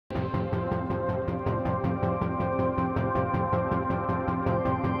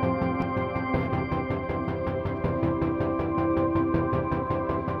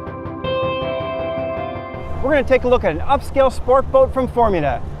we're going to take a look at an upscale sport boat from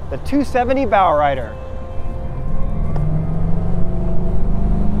Formula, the 270 Bow Rider.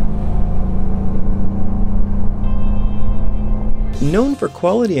 Known for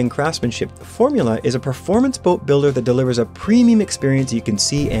quality and craftsmanship, Formula is a performance boat builder that delivers a premium experience you can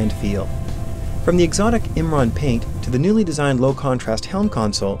see and feel. From the exotic Imran paint to the newly designed low-contrast helm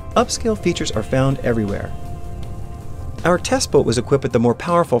console, upscale features are found everywhere. Our test boat was equipped with the more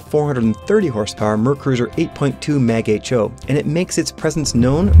powerful 430 horsepower Mercruiser 8.2 Mag HO, and it makes its presence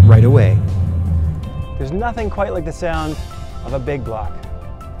known right away. There's nothing quite like the sound of a big block.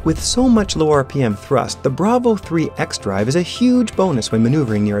 With so much low RPM thrust, the Bravo 3 X-Drive is a huge bonus when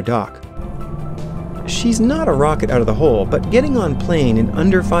maneuvering near a dock. She's not a rocket out of the hole, but getting on plane in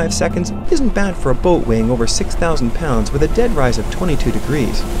under 5 seconds isn't bad for a boat weighing over 6,000 pounds with a dead rise of 22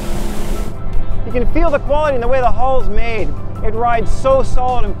 degrees. You can feel the quality in the way the hull's made. It rides so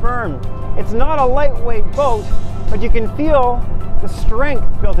solid and firm. It's not a lightweight boat, but you can feel the strength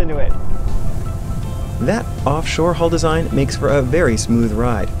built into it. That offshore hull design makes for a very smooth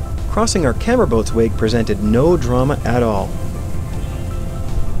ride. Crossing our camera boat's wake presented no drama at all.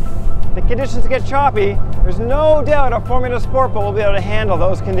 The conditions get choppy. There's no doubt a Formula Sport boat will be able to handle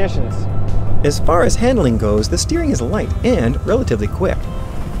those conditions. As far as handling goes, the steering is light and relatively quick.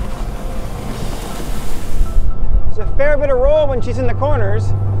 There's a fair bit of roll when she's in the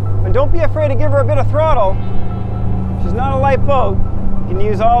corners, but don't be afraid to give her a bit of throttle. She's not a light boat. You can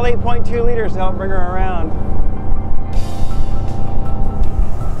use all 8.2 liters to help bring her around.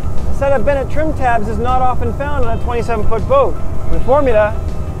 A set of Bennett trim tabs is not often found on a 27-foot boat. With Formula,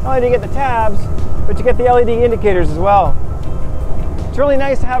 not only do you get the tabs, but you get the LED indicators as well. It's really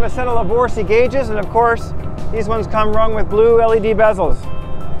nice to have a set of Lavorsi gauges, and of course, these ones come rung with blue LED bezels.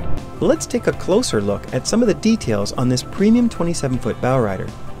 Let's take a closer look at some of the details on this premium 27-foot bow rider.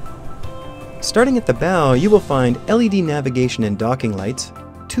 Starting at the bow, you will find LED navigation and docking lights,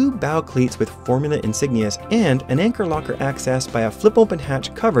 2 bow cleats with Formula insignias, and an anchor locker accessed by a flip-open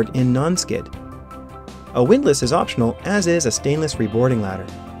hatch covered in non-skid. A windlass is optional, as is a stainless reboarding ladder.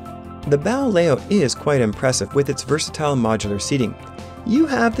 The bow layout is quite impressive with its versatile modular seating. You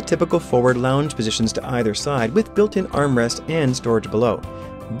have the typical forward lounge positions to either side with built-in armrest and storage below.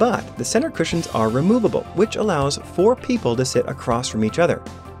 But the center cushions are removable, which allows 4 people to sit across from each other.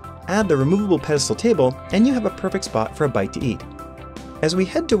 Add the removable pedestal table, and you have a perfect spot for a bite to eat. As we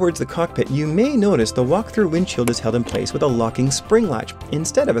head towards the cockpit, you may notice the walk-through windshield is held in place with a locking spring latch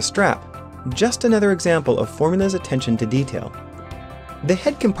instead of a strap. Just another example of Formula's attention to detail. The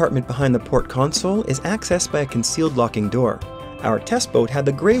head compartment behind the port console is accessed by a concealed locking door. Our test boat had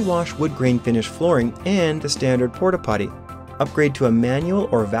the grey wash wood grain finish flooring and the standard porta potty. Upgrade to a manual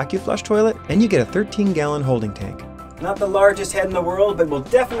or vacuum flush toilet, and you get a 13-gallon holding tank. Not the largest head in the world, but will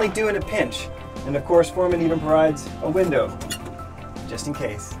definitely do in a pinch. And of course, Formula even provides a window, just in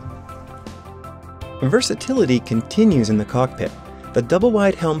case. Versatility continues in the cockpit. The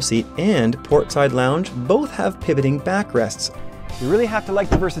double-wide helm seat and port-side lounge both have pivoting backrests. You really have to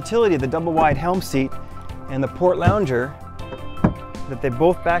like the versatility of the double-wide helm seat and the port lounger, that they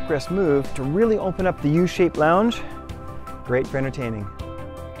both backrest move to really open up the U-shaped lounge. Great for entertaining.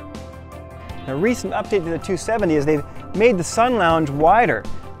 A recent update to the 270 is they've made the sun lounge wider,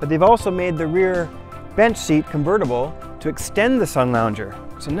 but they've also made the rear bench seat convertible to extend the sun lounger.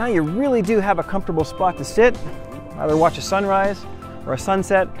 So now you really do have a comfortable spot to sit, either watch a sunrise or a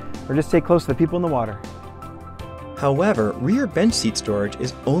sunset, or just stay close to the people in the water. However, rear bench seat storage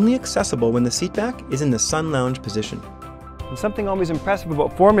is only accessible when the seatback is in the sun lounge position. And something always impressive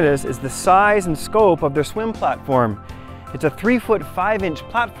about Formulas is the size and scope of their swim platform. It's a 3-foot 5-inch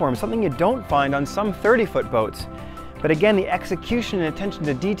platform, something you don't find on some 30-foot boats. But again, the execution and attention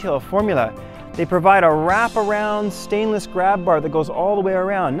to detail of Formula, they provide a wrap-around stainless grab bar that goes all the way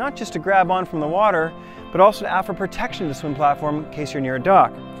around, not just to grab on from the water, but also to offer protection to the swim platform in case you're near a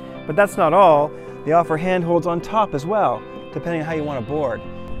dock. But that's not all. They offer handholds on top as well, depending on how you want to board.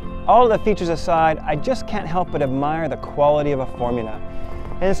 All of the features aside, I just can't help but admire the quality of a Formula.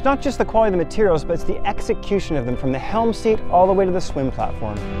 And it's not just the quality of the materials, but it's the execution of them from the helm seat all the way to the swim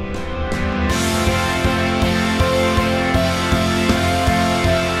platform.